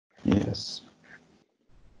lunches.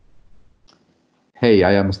 Hey,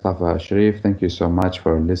 I am Mustafa Sharif. Thank you so much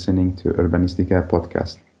for listening to Urbanistica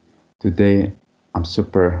podcast. Today, I'm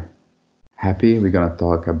super happy. We're gonna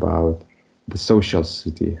talk about the social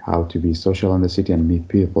city, how to be social in the city and meet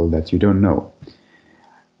people that you don't know.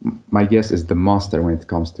 My guest is the master when it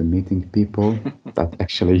comes to meeting people that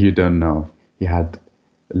actually you don't know. He had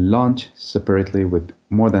lunch separately with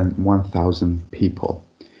more than 1,000 people.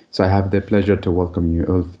 So I have the pleasure to welcome you,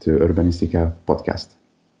 Ulf, to Urbanistica podcast.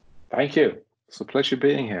 Thank you. It's a pleasure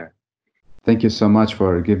being here. Thank you so much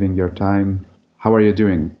for giving your time. How are you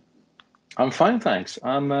doing? I'm fine, thanks.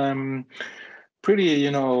 I'm pretty,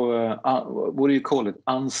 what do you call it?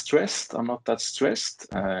 Unstressed. I'm not that stressed.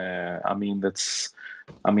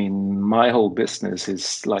 My whole business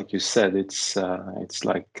is, like you said, it's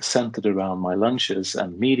like centered around my lunches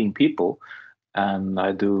and meeting people. And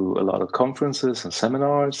I do a lot of conferences and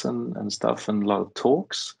seminars and stuff and a lot of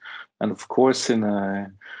talks. And of course,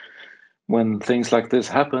 when things like this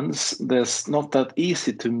happens, there's not that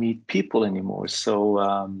easy to meet people anymore. So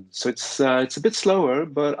it's a bit slower,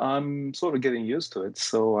 but I'm sort of getting used to it.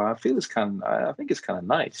 So I think it's kind of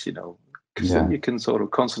nice, because then Yeah. you can sort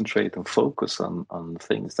of concentrate and focus on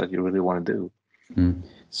things that you really want to do. Mm.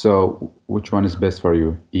 So which one is best for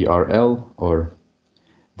you, ERL or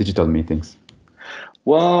digital meetings?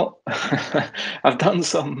 Well, I've done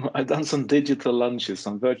some digital lunches,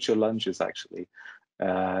 some virtual lunches actually,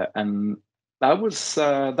 and that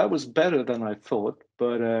was better than I thought.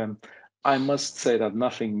 But I must say that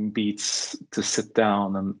nothing beats to sit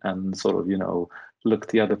down and sort of look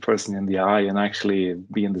the other person in the eye and actually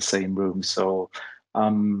be in the same room. So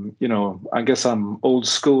I guess I'm old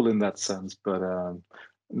school in that sense, but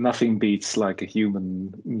nothing beats like a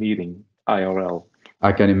human meeting IRL.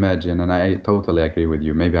 I can imagine, and I totally agree with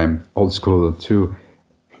you. Maybe I'm old school too.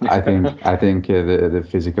 I think the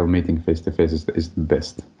physical meeting face to face is the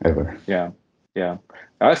best ever. Yeah, yeah.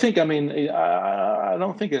 I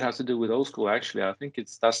don't think it has to do with old school. Actually, I think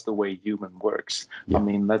that's the way human works. I Yeah.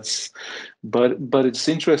 mean, but it's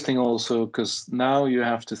interesting also because now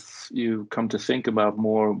you come to think about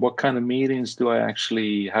more what kind of meetings do I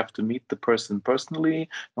actually have to meet the person personally,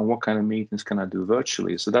 and what kind of meetings can I do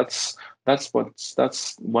virtually. So that's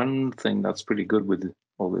one thing that's pretty good with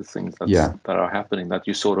all the things Yeah. that are happening, that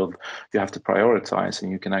you have to prioritize,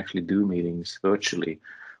 and you can actually do meetings virtually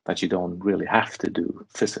that you don't really have to do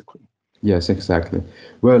physically. Yes, exactly.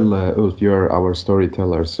 Well, Ulf, you're our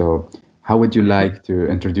storyteller, so how would you like to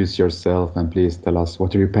introduce yourself and please tell us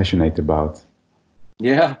what are you passionate about?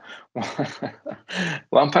 Yeah,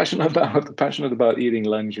 well, I'm passionate about eating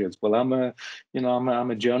lunches. Well, I'm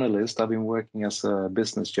a journalist. I've been working as a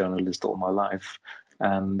business journalist all my life,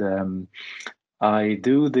 and I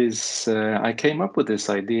do this. I came up with this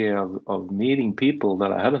idea of meeting people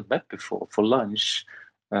that I haven't met before for lunch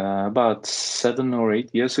about 7 or 8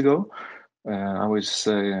 years ago. I was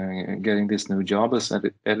getting this new job as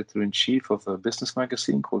editor-in-chief of a business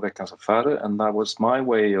magazine called Veckans Affärer, and that was my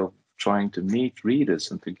way of trying to meet readers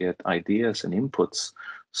and to get ideas and inputs.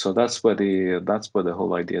 So that's where the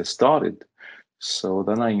whole idea started. So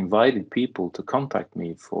then I invited people to contact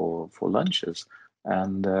me for lunches,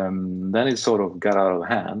 and then it sort of got out of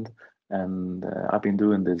hand. And I've been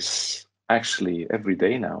doing this actually every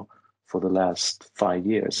day now for the last 5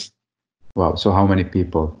 years. Wow, so how many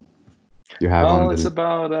people you have on Well, it's the...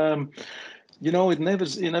 about it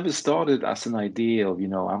never started as an idea of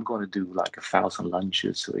I'm going to do like 1,000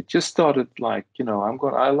 lunches. So it just started like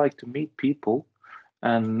I like to meet people,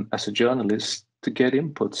 and as a journalist to get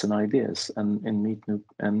inputs and ideas and meet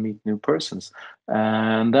new persons.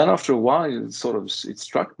 And then after a while, it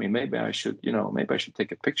struck me, maybe I should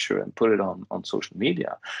take a picture and put it on social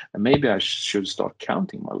media, and maybe I should start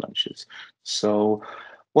counting my lunches. So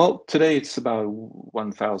well, today it's about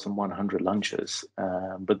 1,100 lunches,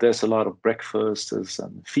 but there's a lot of breakfasts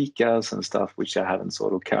and fikas and stuff which I haven't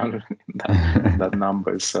sort of counted in that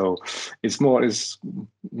number. So it's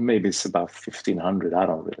maybe it's about 1,500. I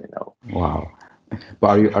don't really know. Wow.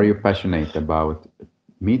 But are you passionate about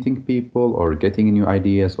meeting people or getting new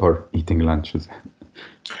ideas or eating lunches?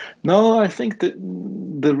 No, I think that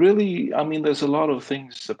there's a lot of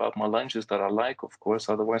things about my lunches that I like, of course.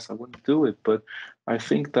 Otherwise, I wouldn't do it. But I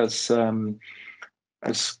think that's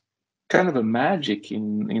kind of a magic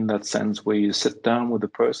in that sense, where you sit down with a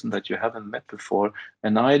person that you haven't met before.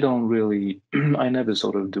 And I don't really I never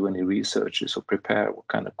sort of do any researches or prepare what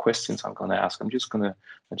kind of questions I'm going to ask. I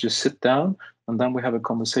just sit down, and then we have a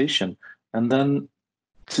conversation, and then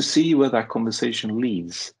to see where that conversation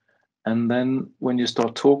leads. And then when you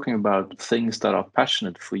start talking about things that are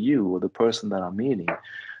passionate for you or the person that I'm meeting,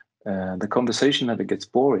 the conversation never gets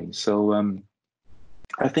boring. So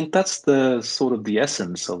I think that's the sort of the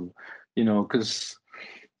essence of, because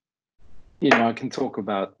I can talk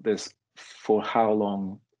about this for how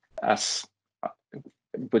long, as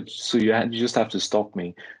but so you just have to stop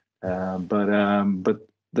me. But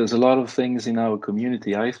there's a lot of things in our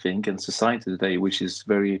community, I think, and society today, which is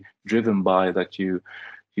very driven by that you're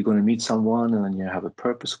going to meet someone and then you have a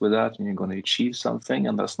purpose with that and you're going to achieve something,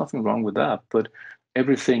 and there's nothing wrong with that. But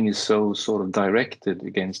everything is so sort of directed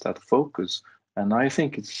against that focus. And I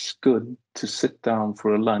think it's good to sit down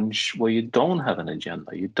for a lunch where you don't have an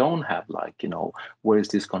agenda. You don't have like, where is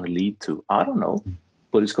this going to lead to? I don't know,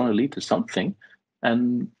 but it's going to lead to something.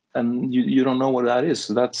 And you don't know what that is.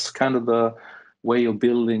 So that's kind of the way of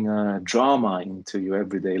building a drama into your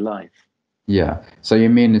everyday life. Yeah. So you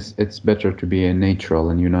mean it's better to be a natural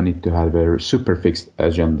and you don't need to have a super fixed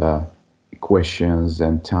agenda, questions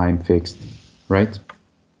and time fixed, right?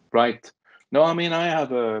 Right. No, I mean, I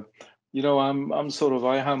have I'm sort of,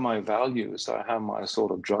 I have my values. I have my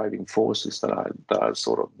sort of driving forces that I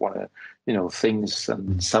sort of want to, things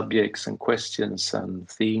and subjects and questions and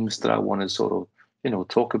themes that I want to sort of,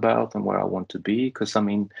 talk about and where I want to be. Because I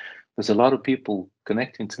mean, there's a lot of people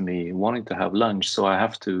connecting to me wanting to have lunch, so I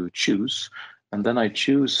have to choose. And then I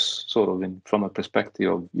choose sort of from a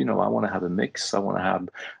perspective of, I want to have a mix. I want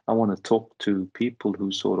to talk to people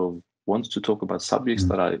who sort of wants to talk about subjects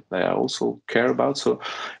Mm. that I also care about. So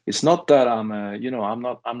it's not that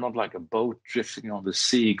I'm not like a boat drifting on the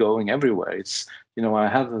sea going everywhere. It's I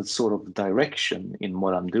have a sort of direction in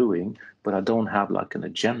what I'm doing, but I don't have like an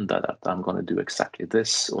agenda that I'm going to do exactly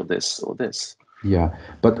this or this or this. Yeah.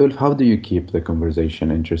 But Ulf, how do you keep the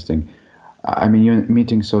conversation interesting? I mean, you're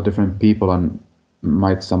meeting so different people, and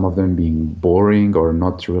might some of them being boring or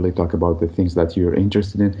not really talk about the things that you're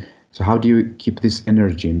interested in. So how do you keep this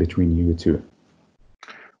energy in between you two?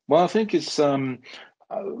 Well, I think it's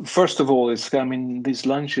first of all, it's I mean these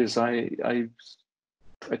lunches. I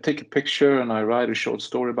take a picture and I write a short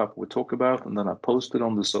story about what we talk about, and then I post it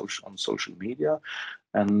on social media.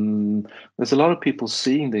 And there's a lot of people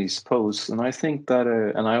seeing these posts, and I think that,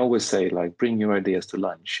 and I always say like, bring your ideas to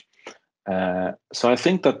lunch. So I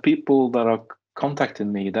think that people that are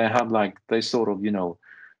contacting me, they have like they sort of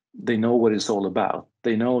they know what it's all about.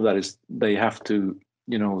 They know that they have to,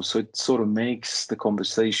 so it sort of makes the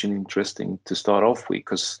conversation interesting to start off with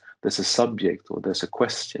because there's a subject or there's a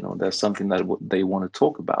question or there's something that they want to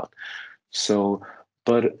talk about. So,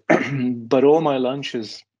 but but all my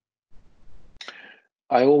lunches,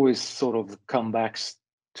 I always sort of come back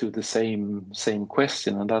to the same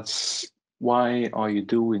question, and that's why are you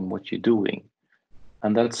doing what you're doing?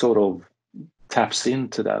 And that sort of taps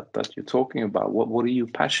into that you're talking about. What are you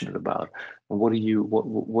passionate about? And what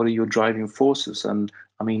are your driving forces? And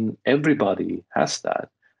I mean, everybody has that.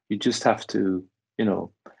 You just have to,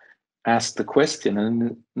 ask the question.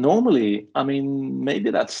 And normally, I mean, maybe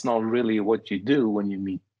that's not really what you do when you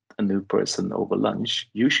meet a new person over lunch,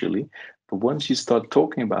 usually. But once you start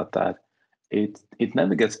talking about that, it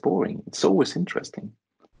never gets boring. It's always interesting.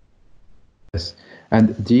 Yes.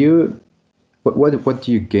 And what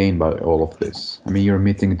do you gain by all of this? I mean, you're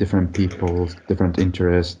meeting different people, different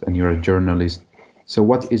interests, and you're a journalist. So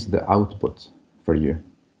what is the output for you?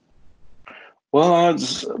 Well,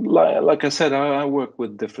 like I said, I work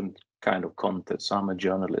with different kind of content. So I'm a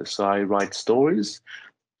journalist. So I write stories.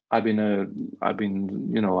 I've been,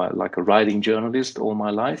 like a writing journalist all my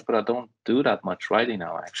life, but I don't do that much writing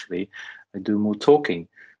now, actually. I do more talking.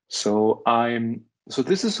 So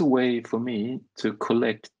this is a way for me to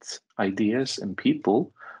collect ideas and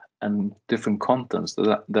people and different contents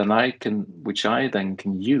which I then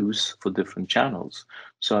can use for different channels.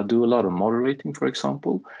 So I do a lot of moderating, for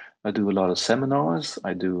example. I do a lot of seminars.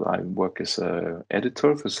 I work as a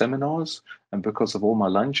editor for seminars, and because of all my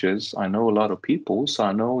lunches, I know a lot of people. So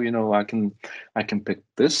I know, I can pick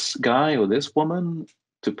this guy or this woman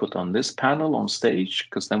to put on this panel on stage,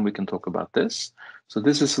 because then we can talk about this. So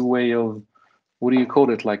this is a way of, what do you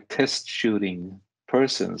call it, like test shooting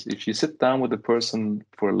persons. If you sit down with a person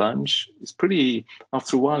for lunch, it's pretty,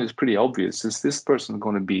 after a while, it's pretty obvious. Is this person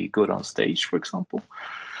going to be good on stage, for example?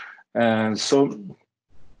 And so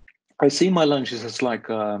I see my lunches as like,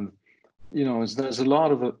 there's a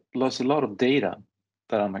lot of data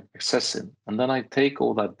that I'm accessing, and then I take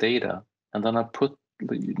all that data and then I put,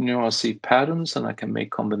 I see patterns and I can make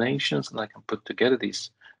combinations and I can put together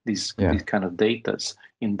Yeah. these kind of datas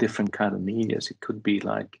in different kind of medias. It could be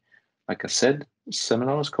like I said,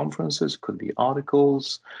 seminars, conferences, could be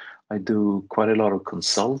articles. I do quite a lot of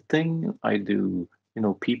consulting. I do,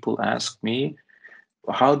 people ask me,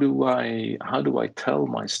 how do I tell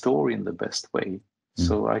my story in the best way?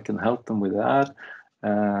 so I can help them with that.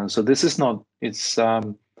 So this is not, it's, I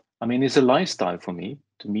mean, it's a lifestyle for me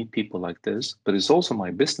to meet people like this, but it's also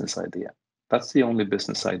my business idea. That's the only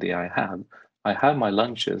business idea I have. I have my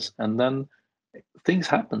lunches, and then things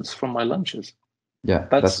happens from my lunches. Yeah,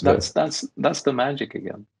 That's that's very, that's that's that's the magic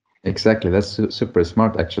again. exactly. That's super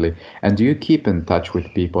smart, actually. And do you keep in touch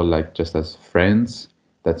with people like just as friends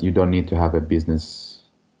that you don't need to have a business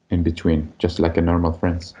in between, just like a normal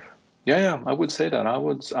friends? Yeah, I would say that.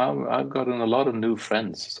 I've gotten a lot of new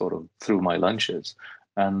friends sort of through my lunches,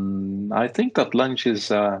 and I think that lunch is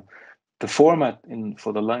the format in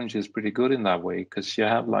for the lunch is pretty good in that way, because you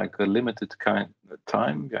have like a limited kind of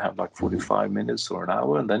time. You have like 45 minutes or an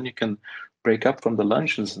hour, and then you can break up from the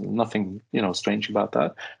lunch. There's nothing, strange about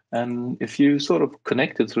that. And if you sort of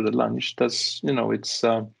connect it through the lunch, that's, it's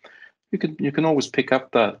you can always pick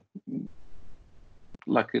up that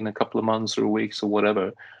like in a couple of months or weeks or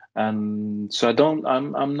whatever. And so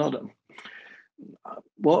I'm not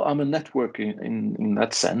well, I'm a networker in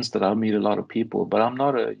that sense, that I'll meet a lot of people, but I'm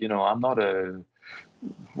not a,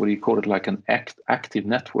 what do you call it, like an active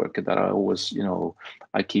networker that I always,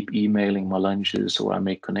 I keep emailing my lunches or I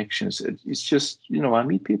make connections. It's just, I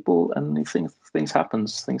meet people, and if things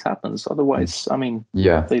happens. Mm. Otherwise, I mean,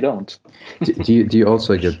 Yeah. they don't. Do you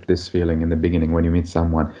also get this feeling in the beginning when you meet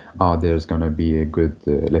someone, oh, there's gonna be a good,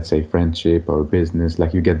 let's say, friendship or business,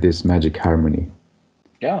 like you get this magic harmony?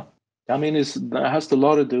 Yeah. I mean, that has a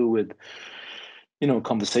lot to do with,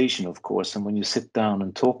 conversation, of course. And when you sit down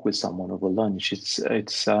and talk with someone over lunch, I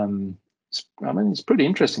mean, it's pretty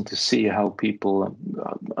interesting to see how people,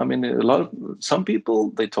 I mean, some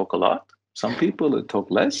people, they talk a lot. Some people, they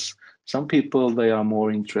talk less. Some people, they are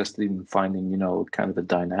more interested in finding, kind of a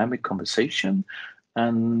dynamic conversation.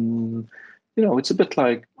 And, it's a bit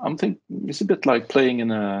like, it's a bit like playing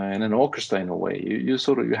in an orchestra in a way. You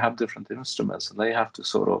sort of, you have different instruments, and they have to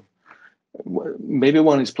sort of, maybe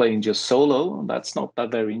one is playing just solo, and that's not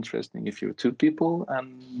that very interesting if you're two people.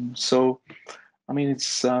 And so, I mean,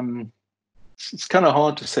 it's kind of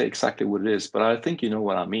hard to say exactly what it is, but I think you know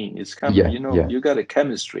what I mean. It's kind of, Yeah, yeah, you got a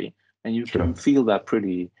chemistry, and you true. can feel that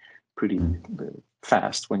pretty Mm.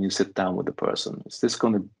 fast when you sit down with the person. Is this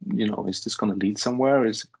going to, is this going to lead somewhere?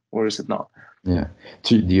 Or is it not? Yeah.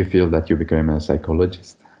 Do you feel that you became a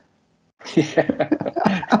psychologist? Yeah,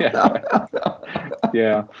 yeah,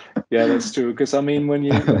 yeah, yeah. That's true. Because I mean, when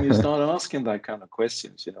you start asking that kind of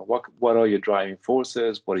questions, what are your driving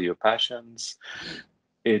forces? What are your passions?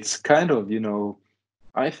 It's kind of,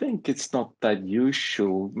 I think it's not that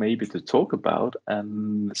usual maybe to talk about,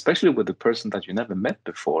 and especially with a person that you never met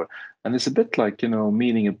before. And it's a bit like,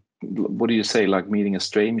 meeting what do you say, like meeting a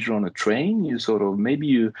stranger on a train. You sort of, maybe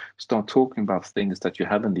you start talking about things that you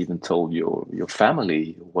haven't even told your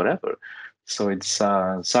family or whatever. So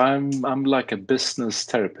I'm like a business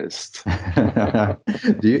therapist.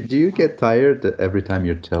 Do you get tired every time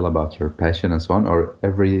you tell about your passion and so on, or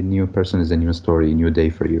every new person is a new story, a new day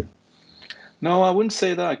for you? No, I wouldn't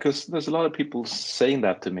say that, because there's a lot of people saying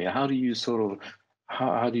that to me. How do you sort of,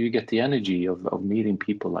 how do you get the energy of meeting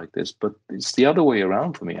people like this? But it's the other way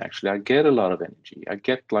around for me, actually. I get a lot of energy. I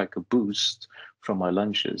get like a boost from my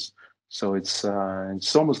lunches. So it's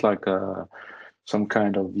almost like some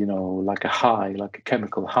kind of, like a high, like a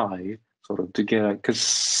chemical high, sort of to get,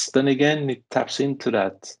 because then again, it taps into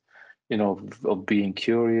that, of being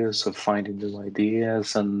curious, of finding new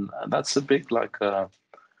ideas. And that's a big, like,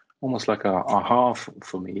 almost like a half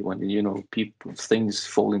for me, when people, things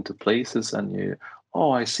fall into places, and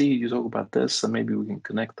oh, I see you talk about this, and maybe we can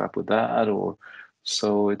connect up with that. Or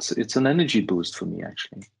so it's an energy boost for me,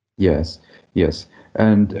 actually. Yes, yes.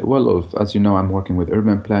 And well, Ulf, as you know, I'm working with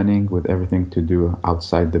urban planning, with everything to do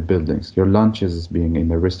outside the buildings. Your lunches being in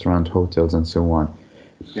the restaurant, hotels, and so on.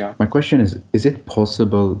 Yeah. My question is it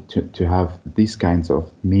possible to have these kinds of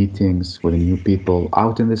meetings with new people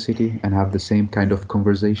out in the city and have the same kind of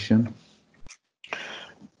conversation?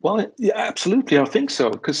 Well, yeah, absolutely, I think so,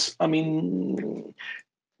 because I mean,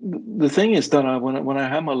 the thing is that when I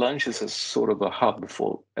have my lunches as sort of a hub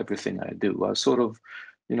for everything I do, I sort of,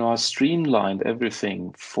 I streamlined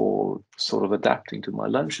everything for sort of adapting to my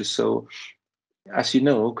lunches. So, as you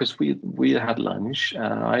know, because we had lunch,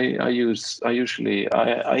 I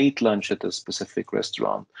eat lunch at a specific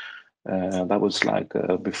restaurant. That was like,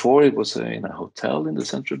 before it was in a hotel in the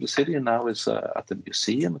center of the city, and now it's at the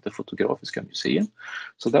museum, at the Fotografiska museum.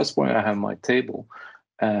 So that's where I have my table.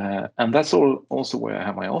 And that's also where I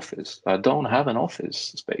have my office. I don't have an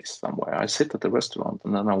office space somewhere. I sit at the restaurant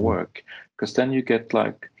and then I work, because then you get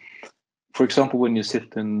like, for example, when you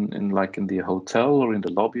sit in like in the hotel or in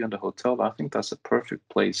the lobby in the hotel, I think that's a perfect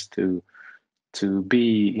place to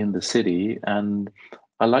be in the city. And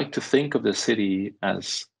I like to think of the city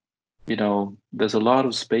as, there's a lot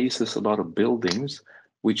of spaces, a lot of buildings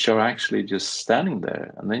which are actually just standing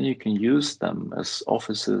there, and then you can use them as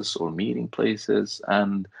offices or meeting places,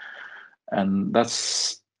 and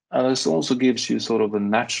this also gives you sort of a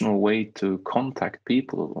natural way to contact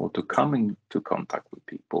people or to come into contact with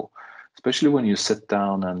people, especially when you sit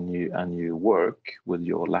down and you work with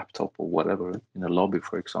your laptop or whatever in a lobby,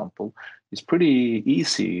 for example. It's pretty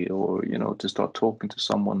easy, or to start talking to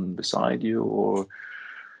someone beside you, or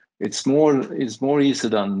it's more easy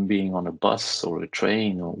than being on a bus or a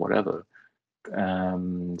train or whatever.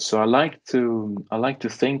 So I like to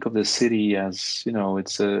think of the city as,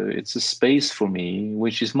 it's a space for me,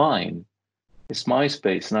 which is mine. It's my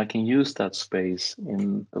space, and I can use that space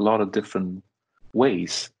in a lot of different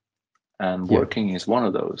ways. And Yeah. working is one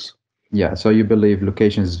of those. Yeah. So you believe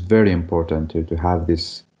location is very important to have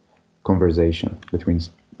this conversation between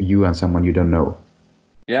you and someone you don't know.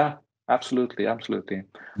 Yeah, absolutely, absolutely.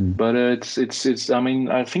 Mm. But it's. I mean,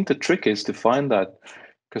 I think the trick is to find that,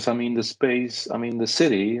 because I mean, the space. I mean, the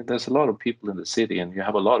city. There's a lot of people in the city, and you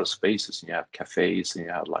have a lot of spaces, and you have cafes, and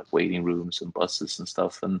you have like waiting rooms and buses and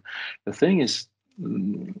stuff. And the thing is,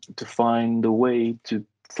 to find a way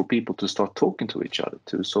for people to start talking to each other,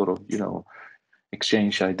 to sort of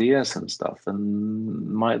exchange ideas and stuff.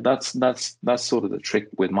 And that's sort of the trick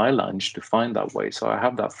with my lunch, to find that way. So I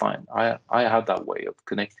have that way of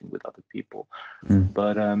connecting with other people. Mm.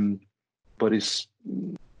 But um but it's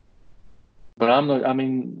but I'm not. I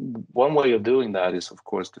mean, one way of doing that is, of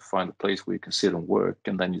course, to find a place where you can sit and work,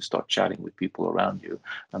 and then you start chatting with people around you,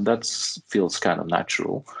 and that feels kind of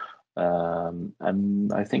natural.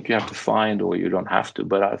 And I think you have to find, or you don't have to,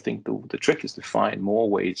 but I think the trick is to find more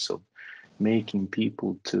ways of making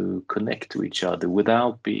people to connect to each other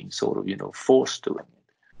without being sort of forced to it.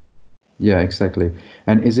 Yeah, exactly.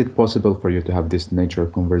 And is it possible for you to have this nature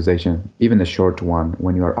conversation, even a short one,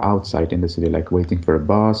 when you are outside in the city, like waiting for a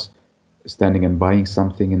bus, standing and buying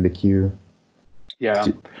something in the queue? Yeah,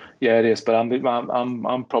 yeah, it is. But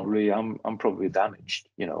I'm probably damaged.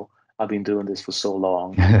 I've been doing this for so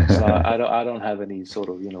long, so I don't have any sort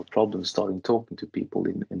of problem starting talking to people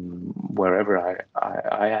in wherever I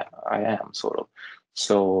am, sort of.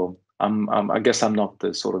 So I guess I'm not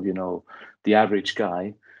the sort of the average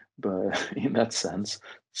guy, but in that sense.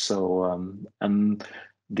 So and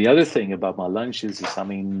the other thing about my lunches is, I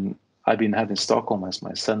mean, I've been having Stockholm as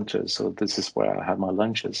my center, so this is where I have my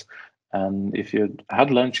lunches. And if you had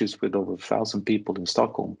lunches with over 1,000 people in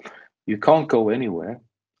Stockholm, you can't go anywhere.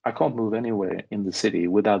 I can't move anywhere in the city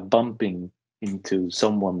without bumping into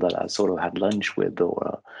someone that I sort of had lunch with,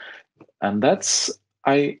 and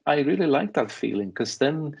I really like that feeling, because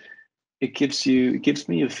then it gives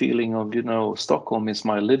me a feeling of, Stockholm is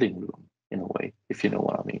my living room in a way, if you know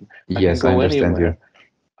what I mean. I can Yes, I go understand you. anywhere.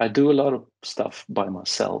 I do a lot of stuff by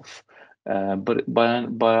myself, but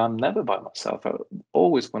I'm never by myself.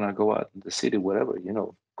 Always when I go out in the city, whatever,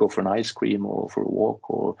 go for an ice cream or for a walk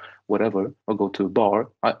or whatever, or go to a bar,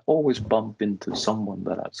 I always bump into someone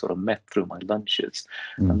that I've sort of met through my lunches,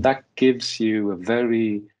 Mm. and that gives you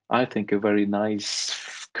I think, a very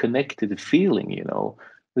nice connected feeling.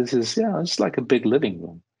 It's like a big living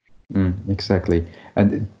room. Mm, exactly.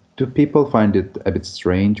 And do people find it a bit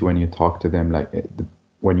strange when you talk to them, like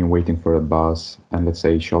when you're waiting for a bus and let's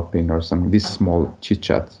say shopping or something, this small chit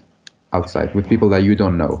chat outside with people that you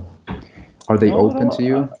don't know? Are they No, I open to don't.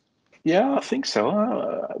 you? Yeah, I think so.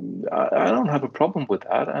 I don't have a problem with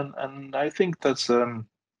that, and I think that's.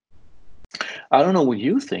 I don't know what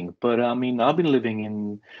you think, but I mean, I've been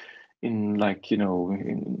living in like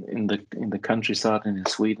in the countryside and in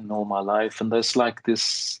Sweden all my life, and there's like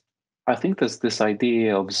this. I think there's this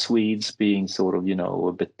idea of Swedes being sort of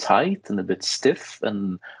a bit tight and a bit stiff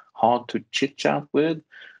and hard to chit chat with,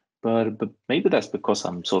 but maybe that's because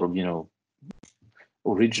I'm sort of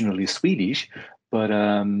originally Swedish, but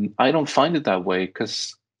I don't find it that way,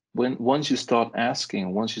 because once you start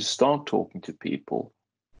asking, once you start talking to people,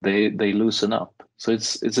 they loosen up. So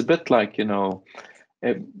it's a bit like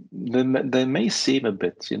they may seem a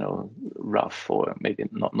bit rough, or maybe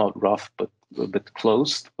not rough, but a bit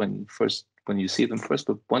closed when you see them first.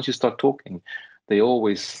 But once you start talking, they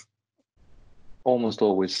almost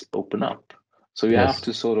always open up. So you have Yes,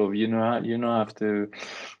 to sort of you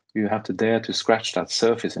have to dare to scratch that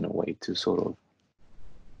surface in a way to sort of.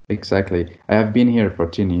 exactly. I have been here for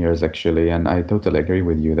 10 years actually, and I totally agree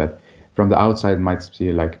with you that from the outside might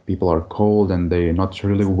feel like people are cold and they're not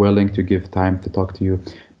really willing to give time to talk to you.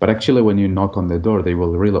 But actually, when you knock on the door, they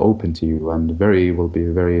will really open to you and will be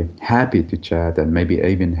very happy to chat and maybe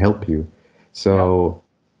even help you. Yeah. So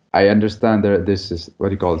I understand that this is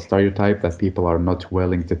what you call a stereotype that people are not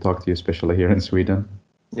willing to talk to you, especially here in Sweden.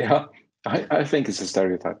 Yeah, I think it's a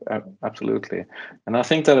stereotype, absolutely. And I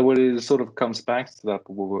think that what it sort of comes back to that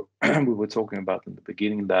we were we were talking about in the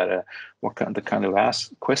beginning, that the kind of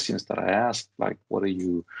questions that I asked, like what are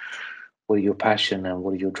your passion and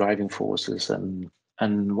what are your driving forces,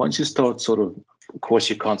 and once you start sort of course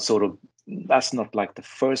you can't sort of, that's not like the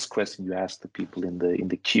first question you ask the people in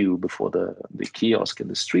the queue before the kiosk in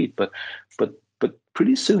the street, but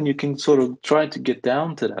pretty soon you can sort of try to get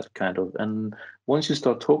down to that kind of, and once you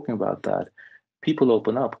start talking about that, people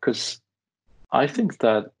open up, because I think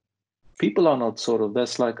that people are not sort of,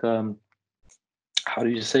 that's like how do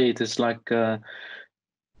you say it, it's like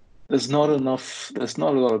there's not a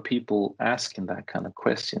lot of people asking that kind of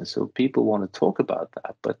question, so people want to talk about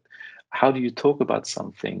that, but how do you talk about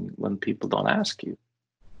something when people don't ask you?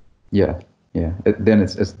 Yeah, yeah. Then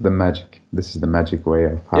it's the magic. This is the magic way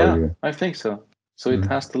of how Yeah, you. I think so. So it Mm.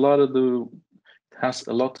 has a lot to do, it has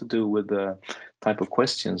a lot to do with the type of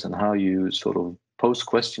questions and how you sort of pose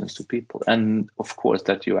questions to people, and of course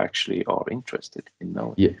that you actually are interested in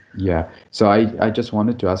knowing. Yeah, yeah. So I just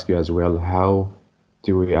wanted to ask you as well, how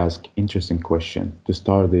do we ask interesting question to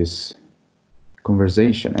start this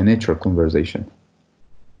conversation, a natural conversation?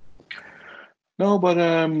 No, but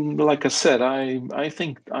like I said, I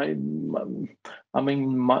think I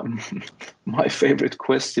mean my my favorite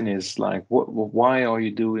question is like, why are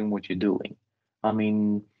you doing what you're doing? I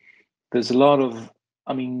mean, there's a lot of,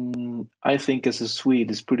 I mean, I think as a Swede,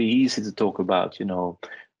 it's pretty easy to talk about, you know,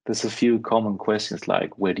 there's a few common questions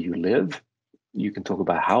like, where do you live? You can talk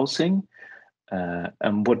about housing,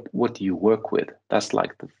 and what do you work with? That's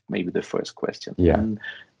like maybe the first question, Yeah,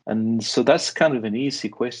 and so that's kind of an easy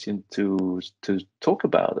question to talk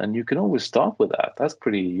about, and you can always start with that. That's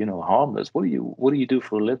pretty, you know, harmless. What do you do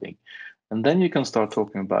for a living? And then you can start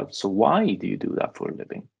talking about, so why do you do that for a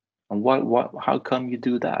living, and what how come you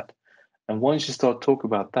do that? And once you start talking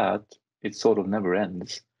about that, it sort of never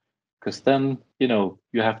ends, because then, you know,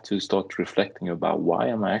 you have to start reflecting about, why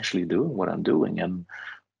am I actually doing what I'm doing, and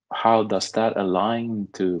how does that align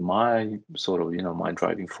to my sort of, you know, my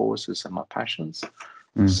driving forces and my passions.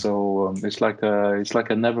 mm. So it's like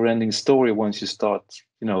a never ending story once you start,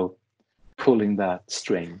 you know, pulling that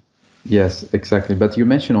string. Yes, exactly. But you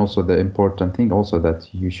mentioned also the important thing also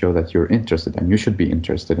that you show that you're interested and you should be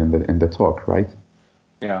interested in the talk, right?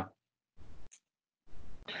 Yeah,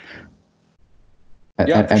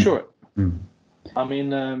 yeah, for And sure. mm, I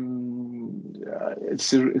mean,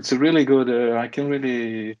 it's a really good, I can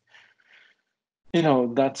really, you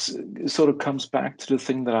know, that's, it sort of comes back to the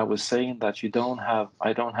thing that I was saying, that I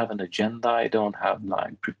don't have an agenda, I don't have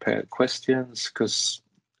like prepared questions, because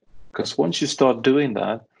once you start doing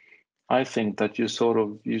that, I think that you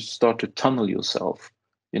start to tunnel yourself.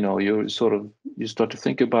 You know, you start to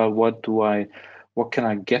think about, what can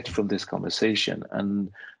I get from this conversation?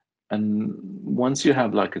 And once you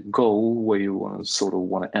have like a goal where you want to sort of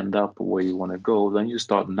want to end up, or where you want to go, then you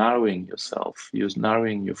start narrowing yourself. You're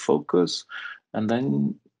narrowing your focus, and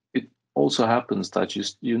then it also happens that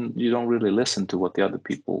you don't really listen to what the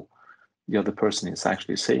other person is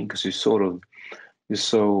actually saying, because you're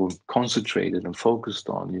so concentrated and focused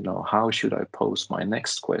on, you know, how should I pose my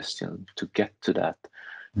next question to get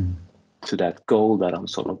mm, to that goal that I'm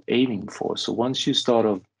sort of aiming for. So once you sort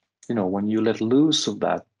of, you know, when you let loose of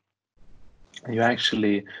that, and you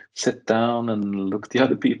actually sit down and look the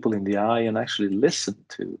other people in the eye and actually listen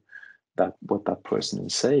to that, what that person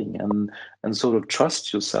is saying, and sort of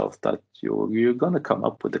trust yourself that you're going to come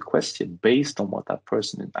up with a question based on what that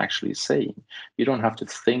person is actually saying. You don't have to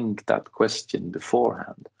think that question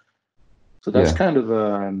beforehand. So that's yeah, kind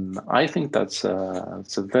of I think that's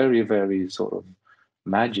it's a very, very sort of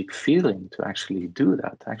magic feeling to actually do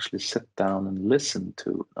that, to actually sit down and listen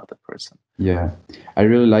to another person. yeah. I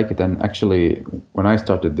really like it. And actually, when I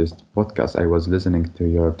started this podcast, I was listening to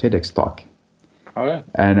your TEDx talk. All right.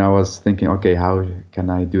 And I was thinking, okay, how can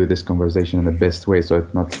I do this conversation in the best way so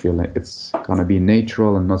it's not feel like it's gonna be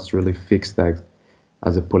natural and not really fixed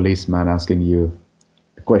as a policeman asking you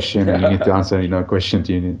a question and you need to answer, a question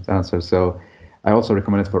you need to answer. So I also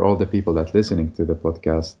recommend it for all the people that listening to the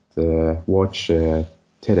podcast, watch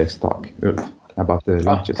TEDx talk about the Oh,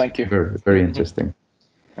 lunches. thank you. Very, very interesting.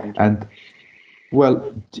 Thank you. And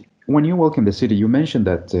well, when you walk in the city, you mentioned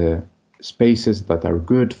that spaces that are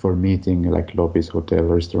good for meeting, like lobbies, hotel,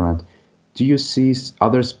 restaurant. Do you see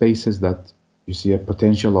other spaces that you see a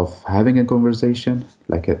potential of having a conversation,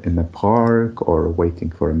 like in a park or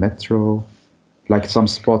waiting for a metro, like some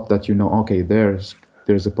spot that okay, there's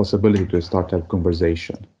a possibility to start a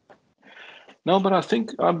conversation. No, but I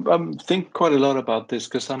think I'm think quite a lot about this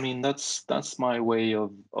because I mean that's my way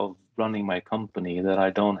of running my company that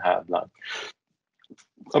I don't have like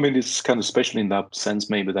I mean it's kind of special in that sense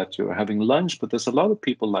maybe that you're having lunch, but there's a lot of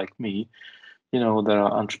people like me, that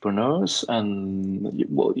are entrepreneurs and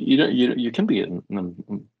well you can be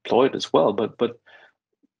employed as well, but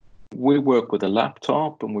we work with a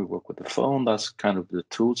laptop and we work with the phone. That's kind of the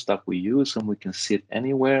tools that we use, and we can sit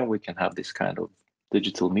anywhere. We can have this kind of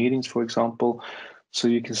digital meetings, for example. So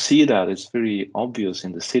you can see that it's very obvious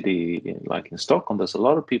in the city, like in Stockholm. There's a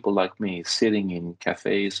lot of people like me sitting in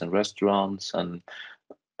cafes and restaurants, and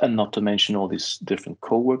not to mention all these different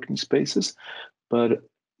co-working spaces. But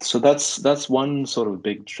so that's one sort of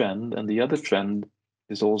big trend, and the other trend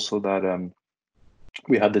is also that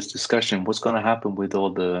we had this discussion: what's going to happen with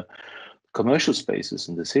all the commercial spaces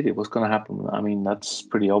in the city? What's going to happen? I mean, that's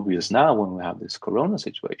pretty obvious now when we have this corona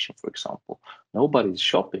situation, for example. Nobody's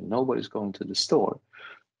shopping, nobody's going to the store.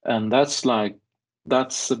 And that's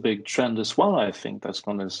a big trend as well, I think, that's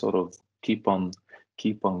going to sort of keep on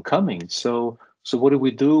coming. So what do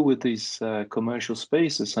we do with these commercial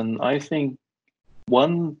spaces? And I think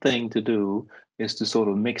one thing to do is to sort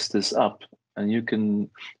of mix this up. And you can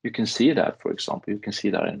see that, for example, you can see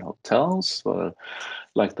that in hotels,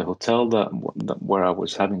 like the hotel where I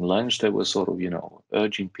was having lunch. They were sort of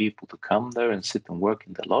urging people to come there and sit and work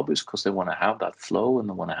in the lobbies because they want to have that flow and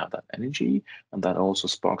they want to have that energy, and that also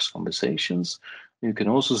sparks conversations. You can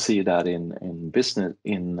also see that in business,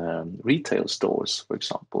 in retail stores, for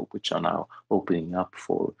example, which are now opening up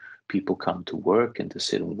for people come to work and to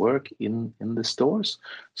sit and work in the stores.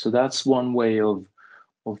 So that's one way of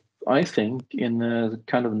I think, in a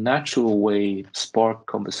kind of natural way, spark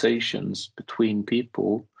conversations between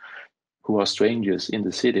people who are strangers in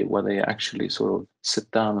the city, where they actually sort of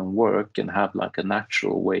sit down and work and have like a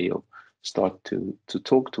natural way of start to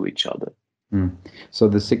talk to each other. Mm. So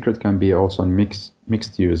the secret can be also in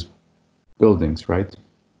mixed use buildings, right?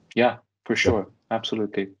 Yeah, for Yeah. sure,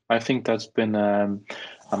 absolutely. I think that's been.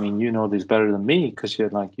 I mean, you know this better than me because you're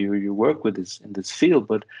like you work with this in this field,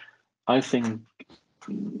 but I think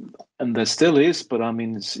and there still is, but I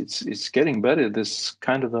mean, it's getting better. There's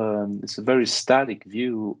kind of it's a very static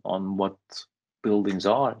view on what buildings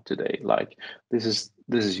are today. Like this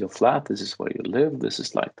is your flat, this is where you live, this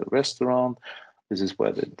is like the restaurant, this is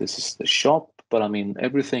this is the shop. But I mean,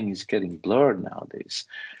 everything is getting blurred nowadays,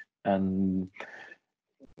 and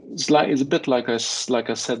it's a bit like I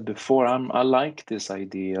said before. I like this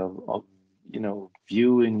idea of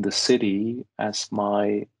viewing the city as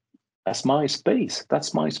my space.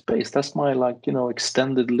 That's my space. That's my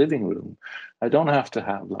extended living room. I don't have to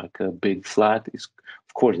have like a big flat.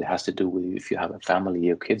 Of course, it has to do with if you have a family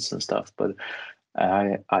or kids and stuff. But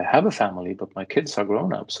I have a family, but my kids are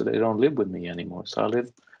grown up, so they don't live with me anymore. So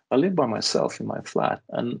I live by myself in my flat,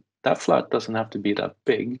 and that flat doesn't have to be that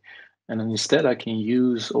big. And then instead, I can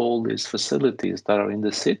use all these facilities that are in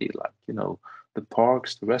the city, like the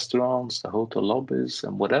parks, the restaurants, the hotel lobbies,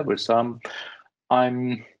 and whatever. So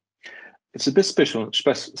I'm it's a bit special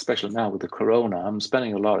now with the corona. I'm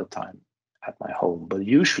spending a lot of time at my home, but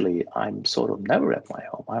usually I'm sort of never at my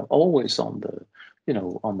home. I'm always on the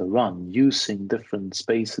run, using different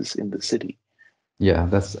spaces in the city. Yeah,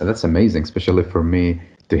 that's amazing, especially for me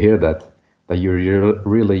to hear that you're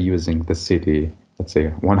really using the city, let's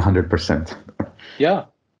say 100%. Yeah,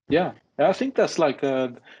 yeah. I think that's like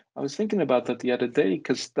I was thinking about that the other day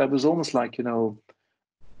because that was almost like it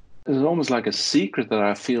was almost like a secret that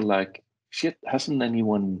I feel like shit. Hasn't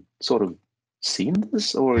anyone sort of seen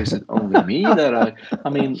this, or is it only me that I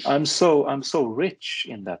mean, I'm so rich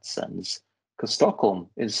in that sense because Stockholm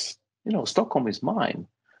is mine,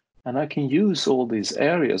 and I can use all these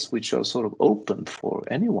areas which are sort of open for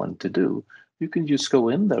anyone to do. You can just go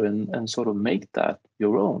in there and sort of make that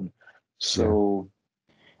your own. Yeah. So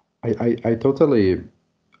I totally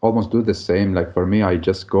almost do the same. Like for me, I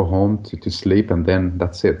just go home to sleep and then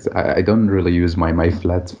that's it. I don't really use my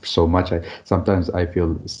flat so much. Sometimes I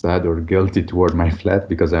feel sad or guilty toward my flat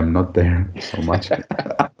because I'm not there so much.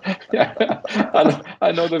 yeah,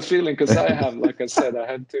 I know the feeling because like I said,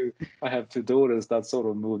 I have two daughters that sort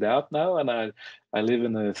of moved out now, and I live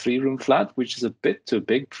in a 3-room flat, which is a bit too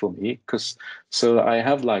big for me because so I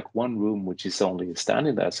have like one room which is only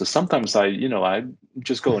standing there. So sometimes I'm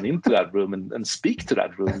just going into that room and speak to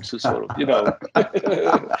that room to sort of you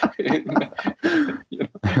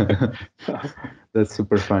That's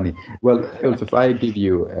super funny. Well, Ulf, if I give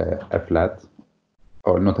you a flat,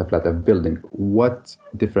 or not a flat, a building, what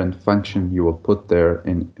different function you will put there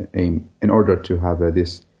in order to have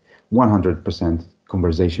this 100%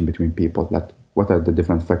 conversation between people? Like, what are the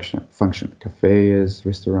different function? Cafes,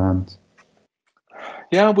 restaurant?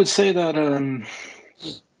 Yeah, I would say that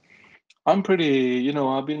I'm pretty,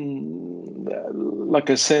 I've been, like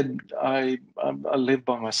I said, I live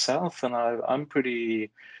by myself, and I'm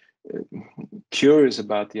pretty curious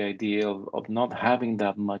about the idea of not having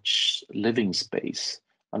that much living space.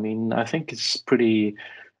 I mean, I think it's pretty.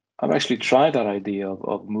 I've actually tried that idea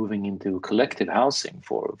of moving into collective housing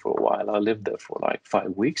for a while. I lived there for like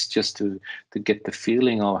 5 weeks just to get the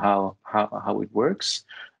feeling of how it works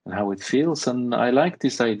and how it feels. And I like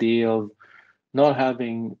this idea of not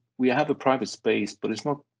having we have a private space, but it's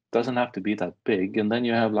not doesn't have to be that big. And then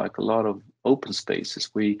you have like a lot of open spaces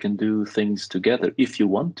where you can do things together if you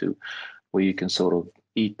want to, where you can sort of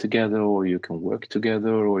eat together, or you can work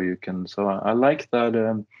together, or you can. So I like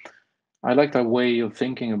that. I like that way of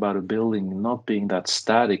thinking about a building not being that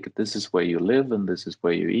static. This is where you live, and this is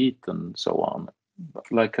where you eat, and so on.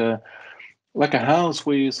 Like a house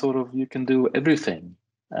where you sort of you can do everything,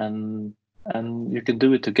 and and you can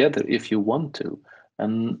do it together if you want to.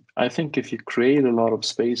 And I think if you create a lot of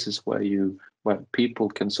spaces where people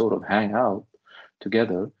can sort of hang out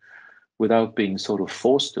together without being sort of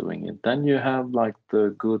forced doing it, then you have like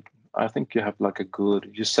the good. I think you have like a good.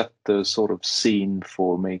 You set the sort of scene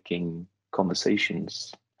for making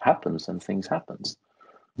conversations happens and things happens.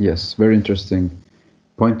 Yes, very interesting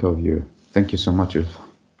point of view. Thank you so much, Ulf.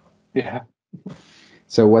 Yeah.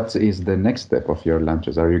 So what is the next step of your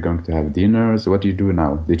lunches? Are you going to have dinners? What do you do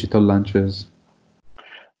now? Digital lunches?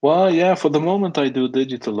 Well, yeah. For the moment, I do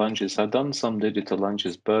digital lunches. I've done some digital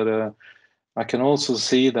lunches, but I can also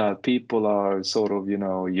see that people are sort of,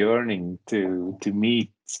 yearning to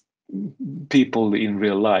meet people in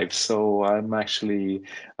real life. So I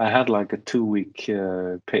had like a 2 week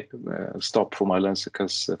stop for my lunch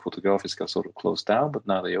because Fotografiska sort of closed down, but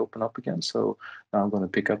now they open up again. So now I'm going to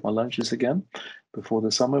pick up my lunches again before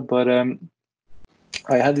the summer. But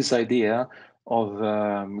I had this idea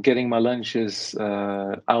of getting my lunches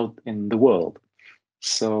out in the world.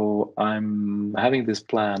 So I'm having this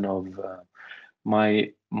plan of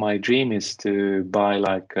my dream is to buy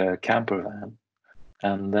like a camper van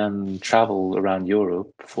and then travel around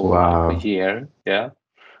Europe for like a Wow, year. Yeah.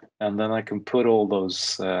 And then I can put all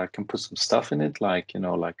those, I can put some stuff in it, like,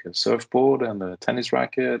 like a surfboard and a tennis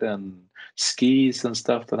racket and skis and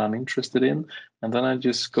stuff that I'm interested in. And then I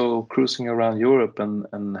just go cruising around Europe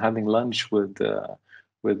and having lunch with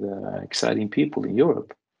exciting people in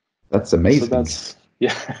Europe. that's So amazing. that's,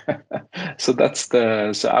 yeah. So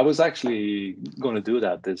I was actually going to do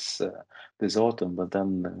that this autumn, but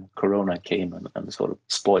then Corona came and sort of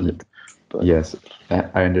spoiled Y- it. But Yes,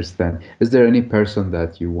 I understand. Is there any person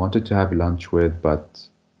that you wanted to have lunch with, but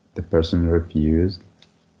the person refused?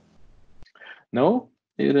 no,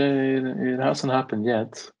 it hasn't happened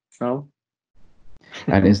yet. No.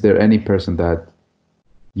 And is there any person that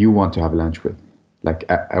you want to have lunch with, like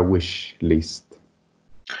a wish list?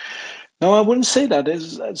 No, I wouldn't say that.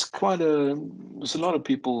 There's a lot of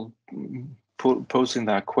people posing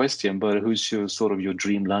that question, but who's your sort of your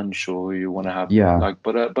dream lunch, or you want to have Yeah, like,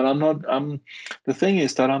 but I'm not. The thing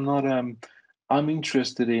is that I'm not. I'm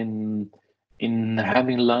interested in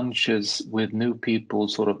having lunches with new people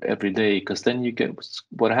sort of every day, because then you get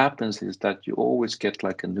what happens is that you always get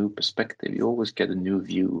like a new perspective. You always get a new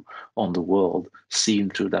view on the world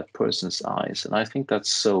seen through that person's eyes, and I think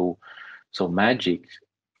that's so magic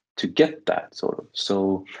to get that sort of.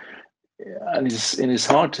 So and it's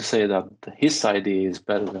hard to say that his idea is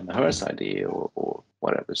better than hers idea, or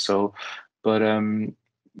whatever. So but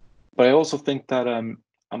but I also think that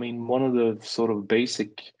I mean, one of the sort of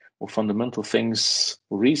basic or fundamental things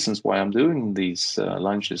or reasons why I'm doing these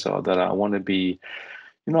lunches are that I want to be,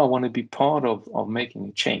 I want to be part of making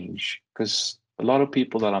a change, because a lot of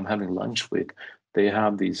people that I'm having lunch with, they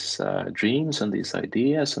have these dreams and these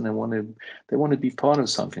ideas, and they want to be part of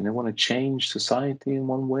something. They want to change society in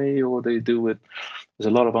one way, or they do it.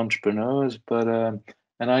 There's a lot of entrepreneurs, but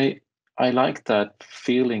and I like that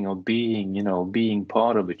feeling of being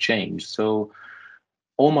part of a change. So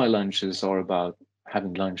all my lunches are about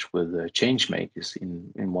having lunch with change makers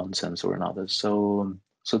in one sense or another. So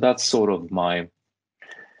that's sort of my.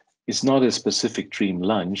 It's not a specific dream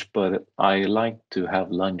lunch, but I like to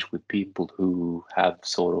have lunch with people who have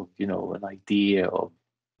sort of, an idea of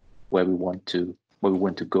where we want to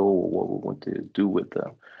go, or what we want to do with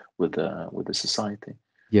the society.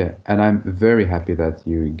 yeah, and I'm very happy that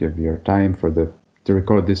you give your time for the to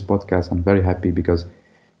record this podcast. I'm very happy because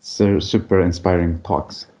so super inspiring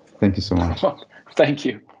talks. Thank you so much. Thank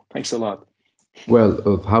you. Thanks a lot.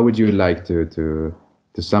 Well, how would you like to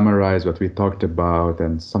summarize what we talked about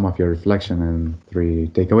and some of your reflection and three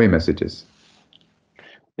takeaway messages?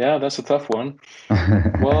 Yeah, that's a tough one.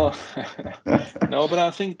 Well, no, but I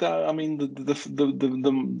think that, I mean,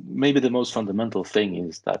 the maybe the most fundamental thing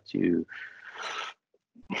is that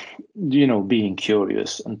being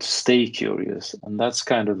curious and to stay curious. And that's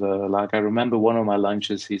kind of like, I remember one of my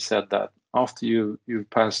lunches, he said that after you've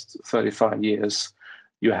passed 35 years,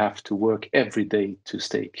 you have to work every day to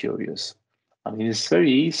stay curious. I mean, it's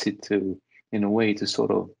very easy to, in a way, to sort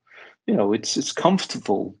of, it's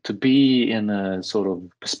comfortable to be in a sort of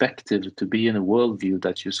perspective, to be in a worldview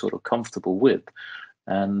that you're sort of comfortable with.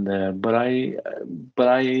 And but I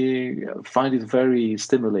find it very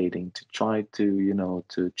stimulating to try to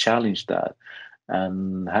to challenge that.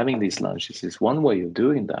 And having these lunches is one way of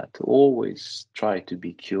doing that, to always try to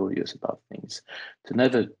be curious about things, to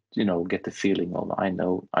never get the feeling of I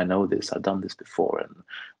know this, I've done this before, and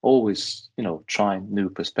always try new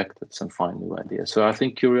perspectives and find new ideas. So I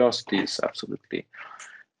think curiosity is absolutely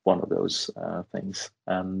one of those things.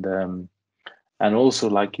 And also,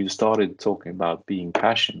 like, you started talking about being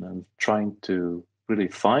passionate and trying to really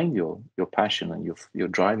find your passion and your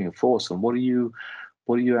driving force, and what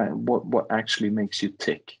actually makes you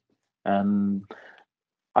tick. And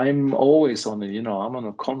I'm always I'm on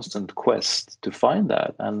a constant quest to find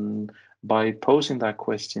that. And by posing that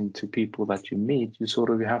question to people that you meet, you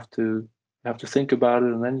have to think about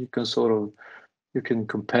it, and then you can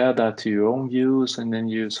compare that to your own views, and then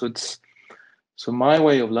so my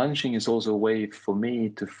way of lunching is also a way for me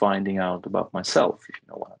to finding out about myself, if you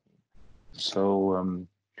know what I mean.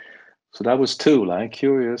 So that was two, like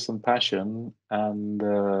curious and passion. And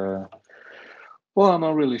well, I'm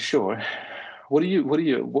not really sure.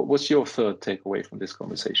 What's your third takeaway from this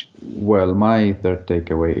conversation? Well, my third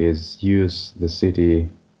takeaway is use the city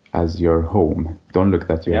as your home. Don't look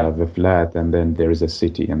that you Yeah, have a flat and then there is a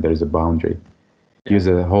city and there is a boundary. yeah, Use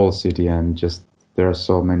the whole city and just there are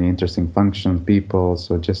so many interesting functions, people,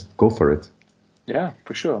 so just go for it. yeah,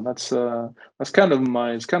 for sure. That's kind of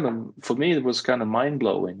it's kind of, for me, it was kind of mind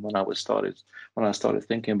blowing when I started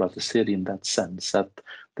thinking about the city in that sense, that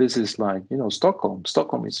this is like, Stockholm.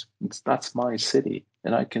 Stockholm that's my city,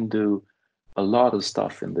 and I can do a lot of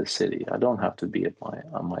stuff in this city. I don't have to be at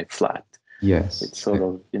my flat. Yes. It's sort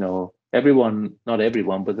of, everyone, not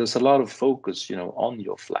everyone, but there's a lot of focus, on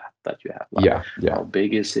your flat that you have. Like, Yeah, yeah. how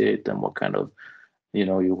big is it, and what kind of, you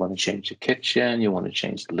want to change the kitchen, you want to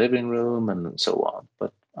change the living room, and so on.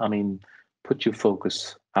 But I mean, put your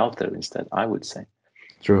focus out there instead, I would say.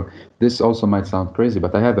 True. This also might sound crazy,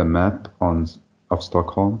 but I have a map of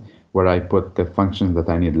Stockholm where I put the functions that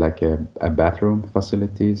I need, like a bathroom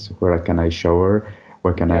facilities, where can I shower,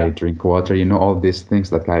 where can I Yeah, drink water, all these things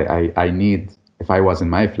that I need if I was in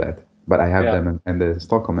my flat, but I have yeah, them in the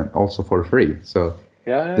Stockholm and also for free. So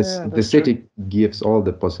yeah, yeah, this yeah. the That's true. city gives all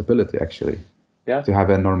the possibility actually Yeah, to have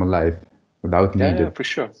a normal life without yeah, yeah, needed for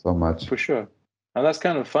sure, so much. for sure. And that's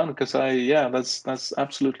kind of fun because yeah, that's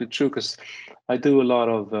absolutely true. Because I do a lot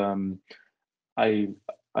of I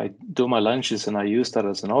I do my lunches and I use that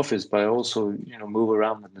as an office, but I also move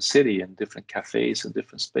around in the city in different cafes and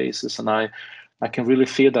different spaces, and I can really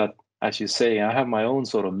feel that, as you say. I have my own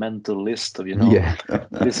sort of mental list of Yeah.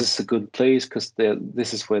 this is a good place because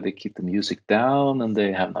this is where they keep the music down, and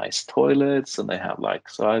they have nice toilets, and they have, like,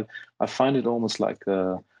 so I find it almost like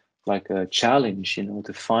a challenge,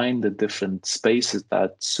 to find the different spaces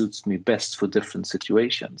that suits me best for different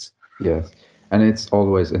situations. Yes, and it's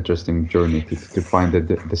always interesting journey to find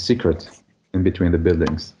the secret in between the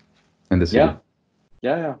buildings in the city. Yeah,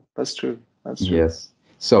 yeah, yeah. That's true. That's true. Yes.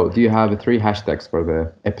 So, do you have three hashtags for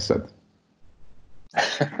the episode?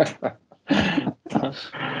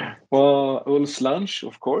 Well, Ulf's lunch,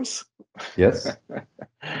 of course, Yes.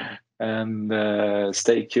 and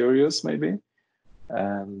stay curious, maybe,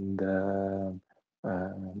 and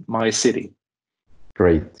my city.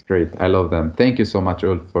 Great, great. I love them. Thank you so much,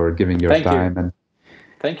 Ulf, for giving your Thank you. time, and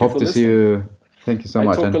Thank you hope for to see listening. you. Thank you so I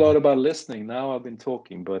much, talk a and lot about listening. Now I've been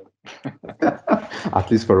talking, but at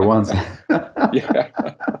least for once. yeah.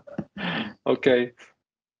 Okay.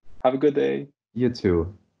 Have a good day. You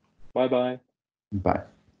too. Bye bye. Bye.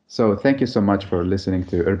 So, thank you so much for listening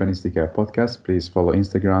to Urbanistica podcast. Please follow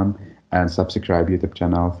Instagram and subscribe YouTube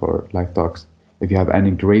channel for live talks. If you have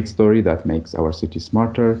any great story that makes our city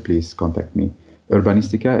smarter, please contact me.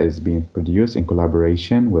 Urbanistica is being produced in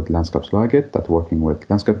collaboration with Landskapslaget, that working with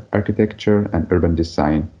landscape architecture and urban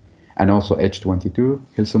design, and also H22,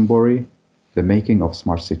 Helsingborg, the making of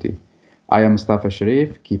smart city. I am Mustafa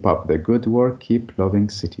Sharif. Keep up the good work. Keep loving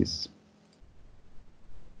cities.